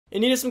And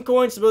need some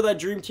coins to build that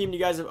dream team you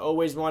guys have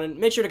always wanted,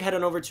 make sure to head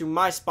on over to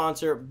my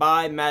sponsor,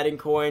 Buy Madden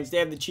Coins. They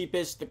have the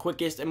cheapest, the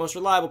quickest, and most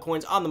reliable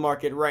coins on the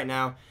market right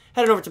now.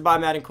 Head on over to Buy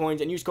Madden Coins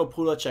and use code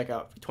Poodle at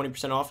checkout for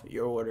 20% off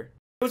your order.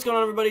 Hey, what's going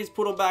on, everybody? It's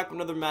Poodle back with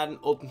another Madden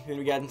Ultimate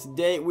Community Guide, and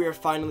today we are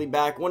finally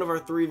back. One of our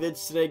 3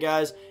 vids today,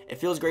 guys. It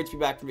feels great to be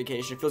back from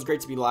vacation. It feels great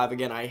to be live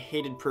again. I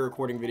hated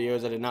pre-recording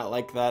videos. I did not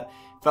like that.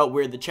 Felt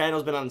weird. The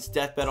channel's been on its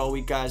deathbed all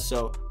week, guys,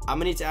 so I'm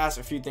gonna need to ask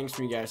a few things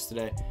from you guys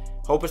today.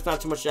 Hope it's not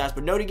too much to ask,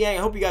 but Noti Gang,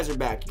 I hope you guys are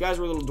back. You guys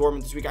were a little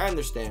dormant this week. I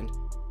understand.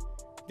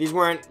 These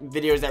weren't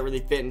videos that really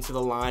fit into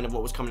the line of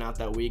what was coming out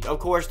that week. Of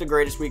course, the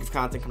greatest week of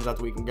content comes out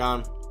the week and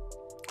gone.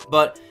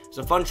 But it's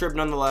a fun trip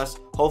nonetheless.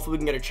 Hopefully we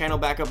can get our channel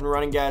back up and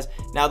running, guys.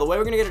 Now, the way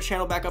we're going to get our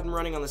channel back up and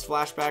running on this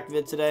flashback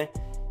vid today,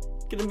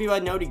 it's going to be by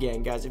Noti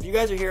Gang, guys. If you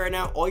guys are here right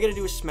now, all you got to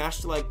do is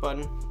smash the like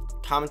button,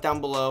 comment down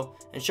below,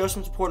 and show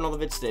some support in all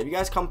the vids today. If you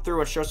guys come through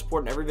and show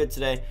support in every vid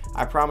today,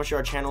 I promise you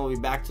our channel will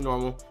be back to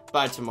normal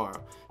by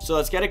tomorrow. So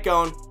let's get it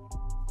going.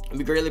 And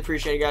we greatly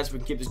appreciate it, guys, if we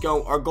can keep this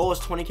going. Our goal is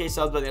 20K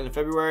subs by the end of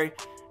February,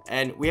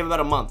 and we have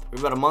about a month. We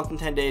have about a month and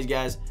 10 days,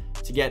 guys,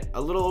 to get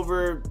a little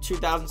over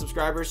 2,000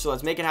 subscribers. So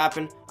let's make it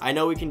happen. I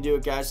know we can do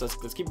it, guys. So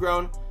let's keep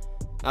growing.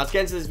 Now let's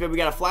get into this video. We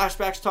got a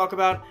flashbacks to talk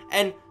about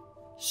and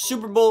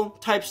Super Bowl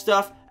type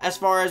stuff as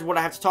far as what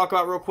I have to talk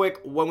about real quick,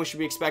 when we should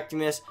be expecting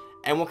this,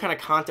 and what kind of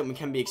content we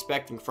can be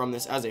expecting from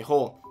this as a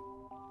whole.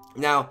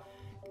 Now,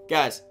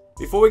 guys,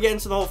 before we get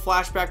into the whole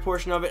flashback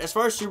portion of it, as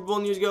far as Super Bowl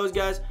news goes,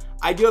 guys,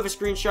 I do have a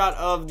screenshot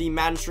of the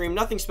Madden stream.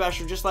 Nothing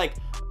special, just like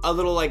a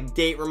little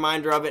date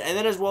reminder of it. And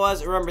then as well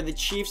as, remember, the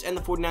Chiefs and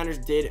the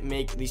 49ers did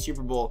make the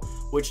Super Bowl,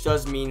 which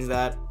does mean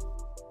that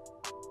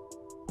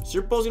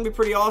Super Bowl is going to be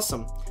pretty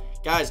awesome.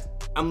 Guys,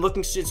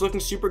 it's looking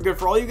super good.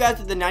 For all you guys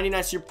with the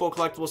 99 Super Bowl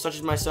collectibles, such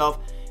as myself,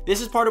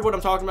 this is part of what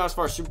I'm talking about as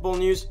far as Super Bowl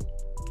news.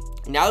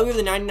 Now that we have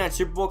the 99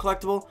 Super Bowl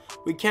collectible,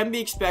 we can be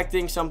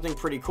expecting something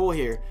pretty cool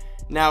here.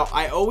 Now,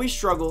 I always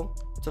struggle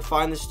to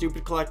find the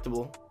stupid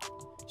collectible,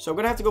 so I'm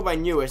going to have to go by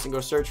newest and go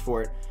search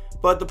for it.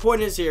 But the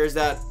point is here is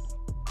that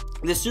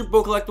the Super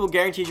Bowl collectible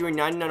guarantees you a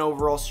 99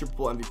 overall Super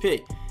Bowl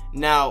MVP.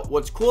 Now,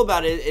 what's cool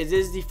about it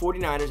is the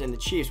 49ers and the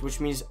Chiefs, which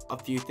means a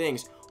few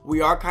things.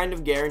 We are kind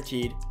of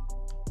guaranteed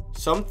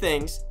some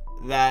things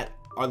that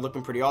are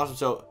looking pretty awesome.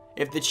 So,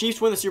 if the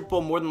Chiefs win the Super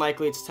Bowl, more than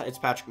likely it's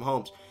Patrick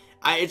Mahomes.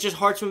 It's just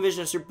hard to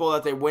envision a Super Bowl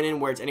that they win in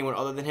where it's anyone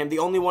other than him. The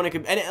only one it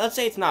could, and let's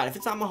say it's not. If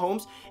it's not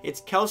Mahomes,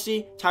 it's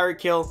Kelsey, Tyreek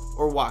Hill,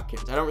 or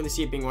Watkins. I don't really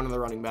see it being one of the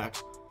running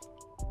backs.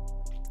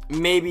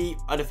 Maybe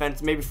a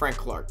defense, maybe Frank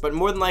Clark. But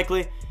more than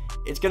likely,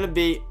 it's going to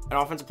be an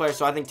offensive player.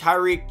 So I think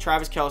Tyreek,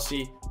 Travis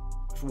Kelsey,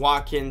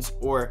 Watkins,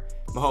 or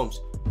Mahomes.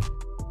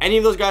 Any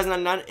of those guys,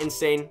 not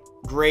insane.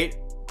 Great.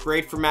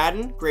 Great for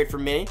Madden. Great for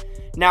me.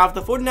 Now, if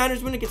the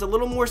 49ers win, it gets a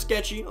little more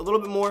sketchy. A little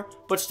bit more,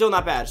 but still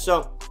not bad.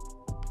 So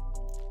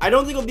I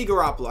don't think it'll be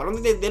Garoppolo. I don't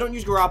think they don't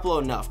use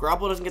Garoppolo enough.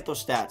 Garoppolo doesn't get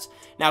those stats.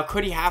 Now,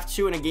 could he have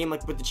to in a game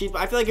like with the Chiefs?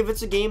 But I feel like if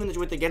it's a game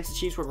against the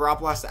Chiefs where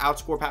Garoppolo has to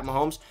outscore Pat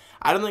Mahomes,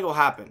 I don't think it will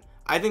happen.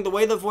 I think the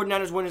way the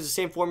 49ers win is the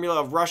same formula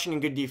of rushing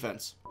and good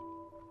defense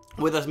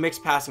with a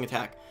mixed passing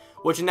attack,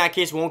 which in that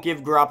case won't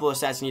give Garoppolo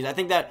stats he needs. I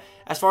think that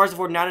as far as the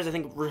 49ers, I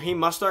think Raheem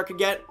Mostert could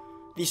get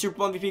the Super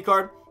Bowl MVP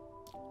card,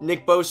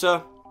 Nick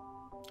Bosa,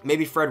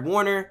 maybe Fred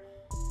Warner,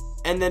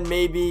 and then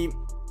maybe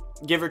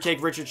give or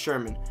take Richard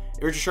Sherman.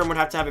 Richard Sherman would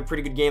have to have a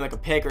pretty good game, like a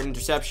pick or an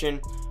interception,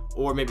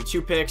 or maybe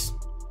 2 picks,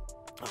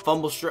 a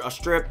fumble, a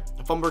strip,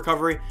 a fumble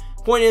recovery.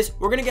 Point is,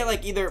 we're going to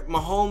get either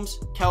Mahomes,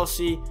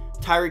 Kelsey,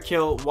 Tyreek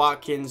Hill,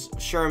 Watkins,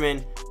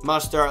 Sherman,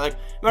 Mostert.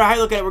 No matter how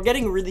you look at it, we're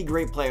getting really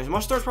great players.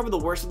 Mostert's probably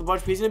the worst of the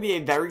bunch, but he's going to be a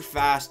very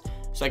fast,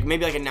 so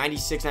maybe a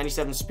 96,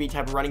 97 speed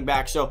type of running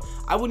back, so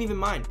I wouldn't even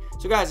mind.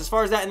 So guys, as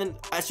far as that, and then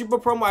a Super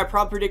Bowl promo I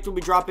probably predict will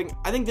be dropping,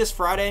 I think this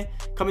Friday,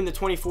 coming the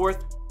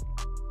 24th.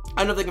 I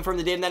don't know if they confirmed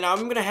the date on that. Now,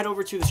 I'm going to head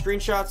over to the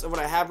screenshots of what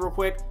I have real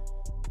quick.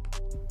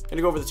 Going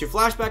to go over the 2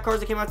 flashback cards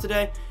that came out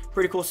today.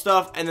 Pretty cool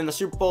stuff. And then the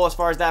Super Bowl as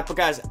far as that. But,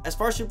 guys, as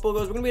far as Super Bowl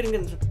goes, we're going to be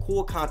getting some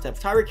cool content.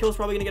 Tyreek Hill's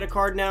probably going to get a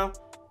card now.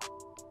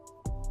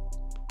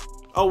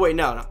 Oh, wait,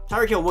 no.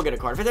 Tyreek Hill will get a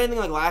card. If it's anything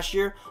like last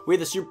year, we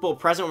had the Super Bowl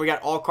present where we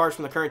got all cards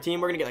from the current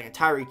team. We're going to get a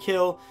Tyreek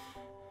Hill.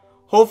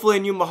 Hopefully a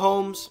new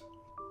Mahomes.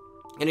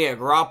 Gonna get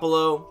a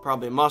Garoppolo,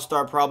 probably a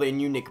Mostert, probably a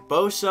new Nick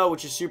Bosa,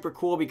 which is super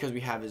cool because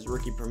we have his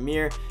rookie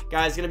premiere.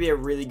 Guys, it's gonna be a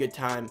really good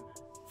time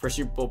for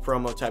Super Bowl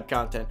promo type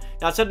content.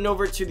 Now let's head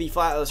over to the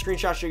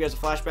screenshot, show you guys the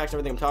flashbacks and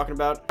everything I'm talking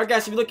about. Alright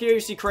guys, if you look here, you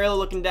see Crayola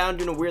looking down,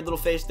 doing a weird little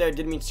face there.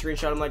 Didn't mean to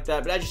screenshot him like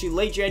that, but as you see,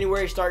 late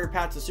January, start your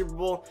path to the Super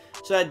Bowl.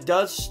 So that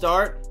does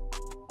start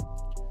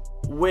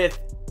with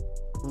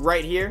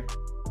right here,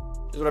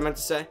 is what I meant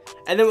to say.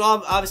 And then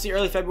obviously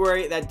early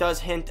February, that does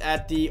hint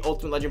at the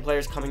Ultimate Legend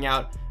players coming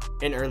out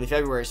in early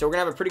February. So we're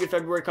gonna have a pretty good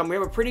February coming. We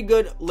have a pretty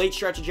good late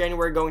stretch of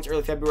January going to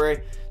early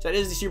February. So that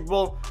is the Super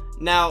Bowl.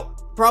 Now,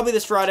 probably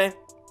this Friday,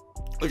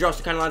 which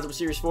also kind of lines up with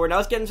Series 4. Now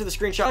let's get into the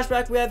screenshot.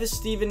 Flashback, we have this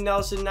Steven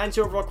Nelson,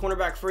 92 overall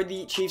cornerback for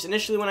the Chiefs.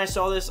 Initially, when I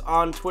saw this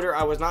on Twitter,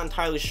 I was not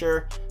entirely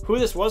sure who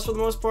this was for the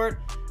most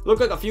part.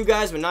 Looked like a few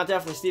guys, but not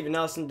definitely Steven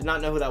Nelson. Did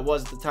not know who that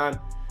was at the time.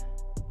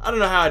 I don't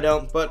know how I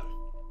don't, but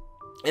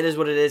It is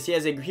what it is. He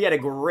had a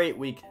great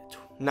week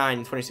 9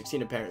 in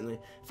 2016 apparently.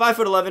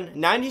 5'11",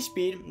 90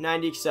 speed,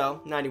 90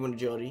 excel, 91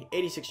 agility,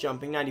 86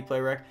 jumping, 90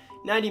 play rec,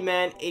 90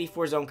 man,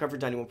 84 zone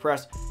coverage, 91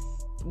 press.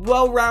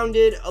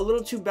 Well-rounded, a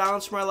little too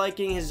balanced for my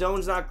liking. His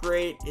zone's not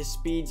great. His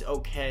speed's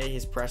okay.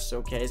 His press is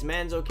okay. His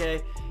man's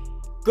okay.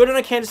 Good on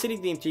a Kansas City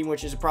theme team,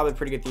 which is probably a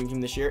pretty good theme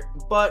team this year.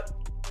 But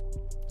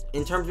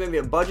in terms of maybe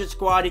a budget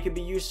squad, he could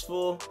be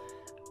useful.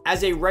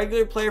 As a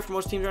regular player for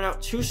most teams right now,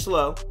 too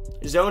slow.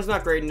 Zone's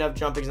not great enough.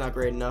 Jumping's not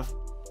great enough.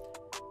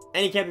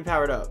 And he can't be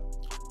powered up.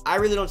 I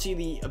really don't see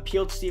the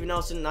appeal to Steven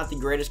Nelson. Not the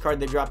greatest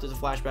card they dropped as a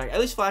flashback. At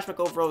least flashback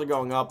overalls are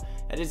going up.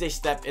 That is a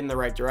step in the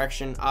right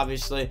direction.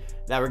 Obviously,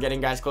 that we're getting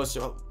guys close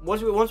to.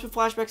 Once with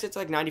flashbacks, it's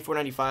like 94,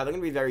 95. They're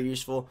going to be very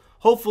useful.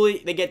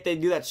 Hopefully, they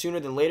do that sooner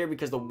than later,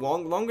 because the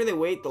longer they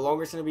wait, the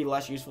longer it's going to be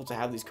less useful to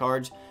have these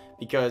cards.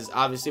 Because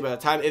obviously, by the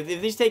time, if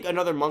these take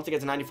another month to get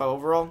to 95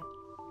 overall,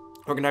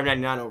 we're going to have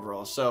 99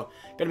 overall. So,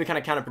 going to be kind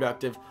of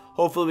counterproductive.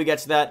 Hopefully, we get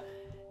to that.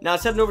 Now,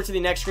 let's head over to the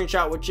next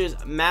screenshot, which is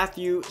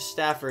Matthew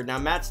Stafford. Now,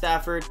 Matt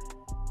Stafford,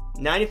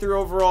 93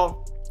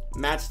 overall.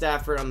 Matt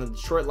Stafford on the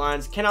Detroit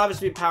Lions. Can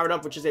obviously be powered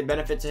up, which is a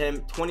benefit to him.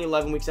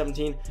 2011, Week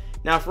 17.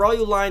 Now, for all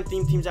you Lion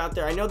theme teams out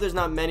there, I know there's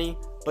not many,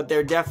 but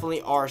there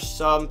definitely are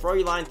some. For all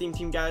you Lion theme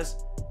team guys,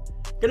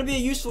 going to be a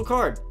useful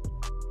card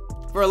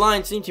for a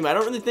Lions theme team. I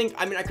don't really think,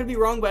 I mean, I could be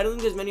wrong, but I don't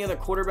think there's many other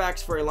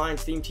quarterbacks for a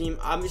Lions theme team.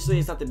 Obviously,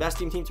 it's not the best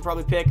theme team to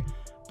probably pick,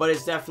 but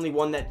it's definitely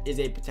one that is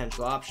a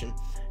potential option.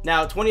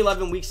 Now,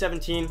 2011, Week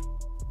 17.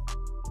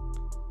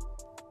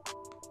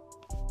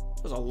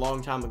 That was a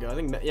long time ago. I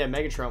think, yeah,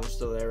 Megatron was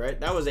still there, right?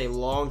 That was a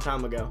long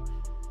time ago.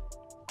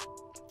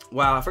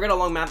 Wow, I forgot how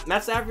long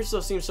Matt Stafford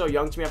still seems so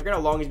young to me. I forgot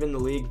how long he's been in the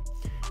league.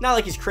 Not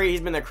like he's crazy.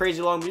 He's been there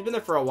crazy long, but he's been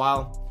there for a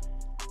while.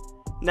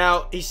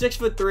 Now, he's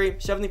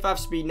 6'3", 75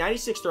 speed,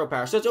 96 throw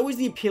power. So it's always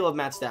the appeal of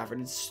Matt Stafford.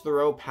 It's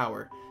throw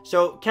power.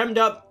 So chemmed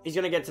up, he's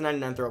going to get to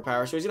 99 throw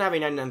power. So he's going to have a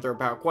 99 throw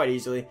power quite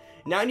easily.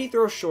 90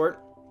 throw short.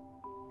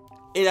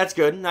 Yeah, that's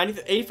good.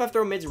 85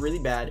 throw mid's really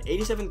bad.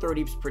 87 throw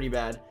deep's pretty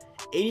bad.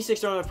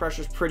 86 throw under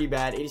pressure is pretty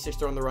bad. 86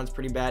 throw on the run's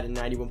pretty bad. And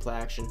 91 play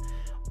action.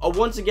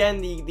 Once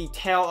again, the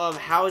tale of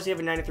how does he have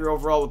a 93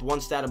 overall with one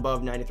stat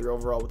above 93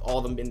 overall with all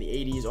of them in the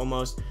 80s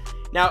almost.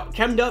 Now,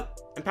 chemmed up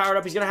and powered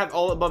up, he's going to have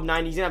all above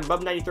 90. He's going to have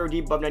above 90 throw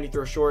deep, above 90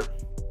 throw short,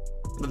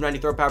 above 90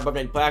 throw power, above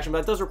 90 play action. But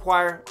it does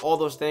require all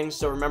those things.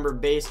 So remember,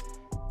 base,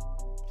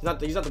 he's not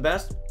the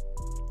best.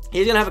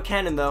 He's going to have a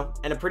cannon, though,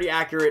 and a pretty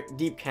accurate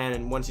deep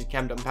cannon once he's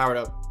chemmed up and powered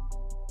up.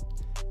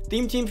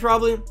 Theme teams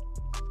probably.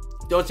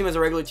 Don't see him as a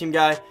regular team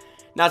guy.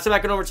 Now, let's head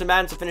back over to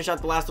Madden to finish out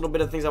the last little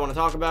bit of things I want to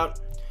talk about.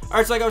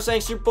 Alright, so like I was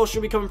saying, Super Bowl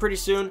should be coming pretty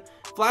soon.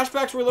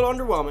 Flashbacks were a little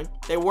underwhelming.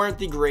 They weren't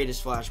the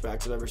greatest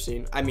flashbacks I've ever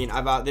seen. I mean,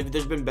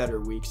 there's been better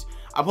weeks.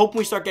 I'm hoping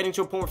we start getting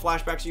to a point where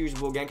flashbacks are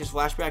usable again, because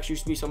flashbacks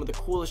used to be some of the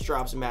coolest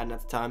drops in Madden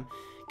at the time.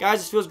 Guys,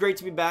 this feels great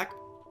to be back.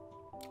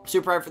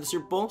 Super hyped for the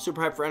Super Bowl,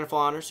 super hyped for NFL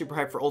Honors, super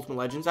hyped for Ultimate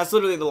Legends. That's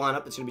literally the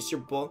lineup. It's going to be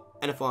Super Bowl,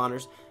 NFL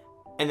Honors,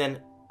 and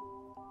then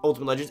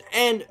Ultimate Legends,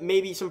 and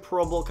maybe some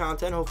Pro Bowl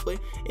content, hopefully.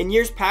 In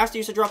years past, they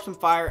used to drop some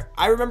fire.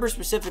 I remember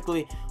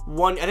specifically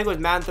one, I think it was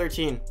Madden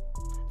 13.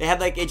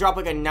 They dropped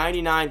like a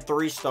 99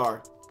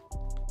 3-star.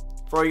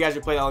 For all you guys who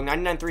play that long,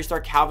 99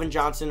 3-star Calvin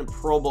Johnson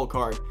Pro Bowl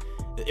card.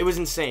 It was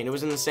insane. It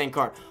was an insane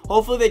card.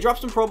 Hopefully they drop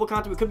some Pro Bowl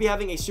content. We could be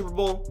having a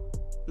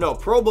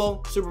Pro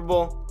Bowl, Super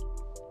Bowl,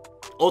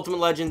 Ultimate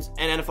Legends,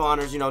 and NFL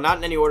Honors. You know, not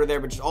in any order there,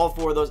 but just all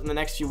 4 of those in the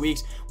next few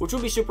weeks, which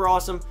will be super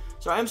awesome.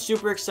 So I am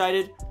super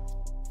excited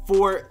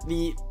for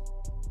the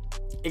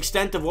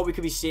extent of what we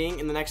could be seeing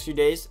in the next few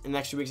days, in the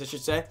next few weeks, I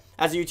should say,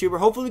 as a YouTuber.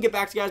 Hopefully we get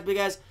back to you guys, but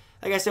guys,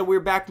 like I said, we're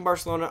back from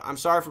Barcelona. I'm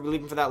sorry for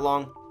leaving for that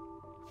long.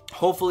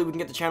 Hopefully we can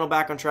get the channel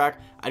back on track.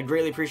 I'd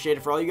greatly appreciate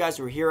it for all you guys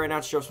who are here right now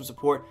to show some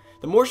support.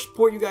 The more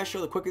support you guys show,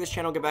 the quicker this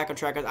channel will get back on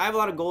track, guys. I have a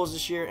lot of goals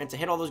this year, and to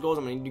hit all those goals,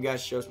 I'm going to need you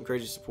guys to show some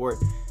crazy support.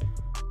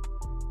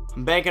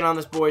 I'm banking on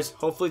this, boys.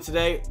 Hopefully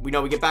today, we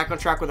get back on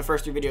track with the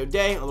first 3 video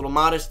day, a little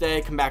modest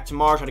day, come back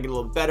tomorrow, try to get a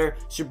little better.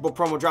 Super Bowl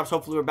promo drops.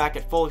 Hopefully we're back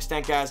at full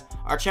extent, guys.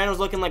 Our channel's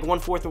looking like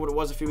 1/4 of what it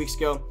was a few weeks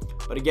ago.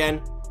 But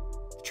again,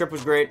 the trip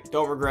was great.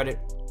 Don't regret it.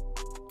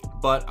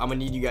 But I'm going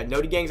to need you guys.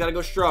 Noti Gang's got to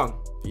go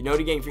strong. If you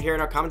Noti Gang, if you're here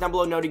now, comment down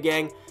below Noti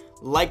Gang.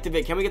 Like the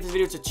vid. Can we get this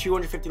video to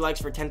 250 likes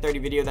for 1030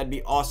 video? That'd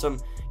be awesome.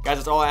 Guys,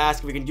 that's all I ask.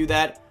 If we can do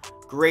that,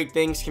 great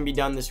things can be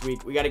done this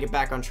week. We got to get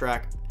back on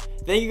track.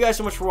 Thank you guys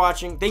so much for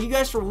watching. Thank you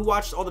guys for who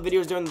watched all the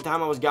videos during the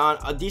time I was gone.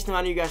 A decent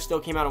amount of you guys still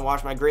came out and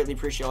watched them. I greatly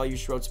appreciate all you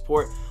showed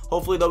support.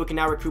 Hopefully, though, we can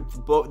now recruit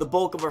the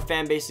bulk of our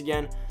fan base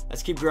again.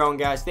 Let's keep growing,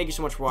 guys. Thank you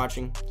so much for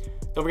watching.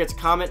 Don't forget to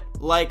comment,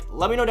 like,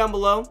 let me know down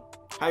below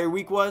how your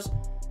week was.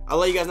 I'll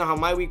let you guys know how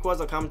my week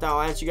was. I'll comment down.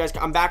 I'll answer you guys.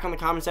 I'm back on the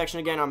comment section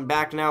again. I'm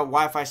back now.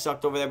 Wi-Fi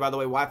sucked over there, by the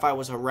way. Wi-Fi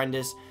was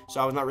horrendous, so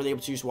I was not really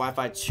able to use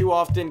Wi-Fi too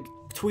often.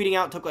 Tweeting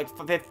out took like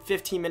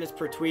 15 minutes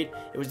per tweet.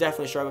 It was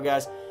definitely a struggle,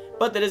 guys.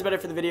 But that is better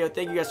for the video.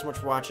 Thank you guys so much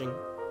for watching.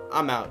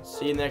 I'm out.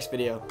 See you in the next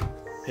video.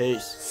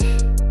 Peace.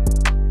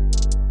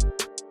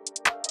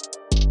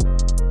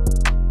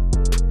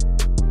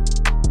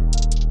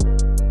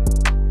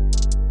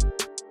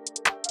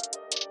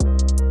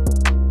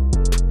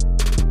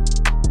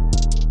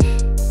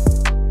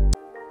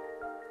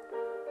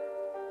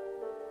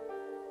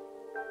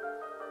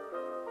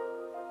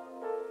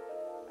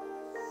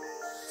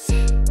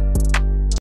 Flashbacks.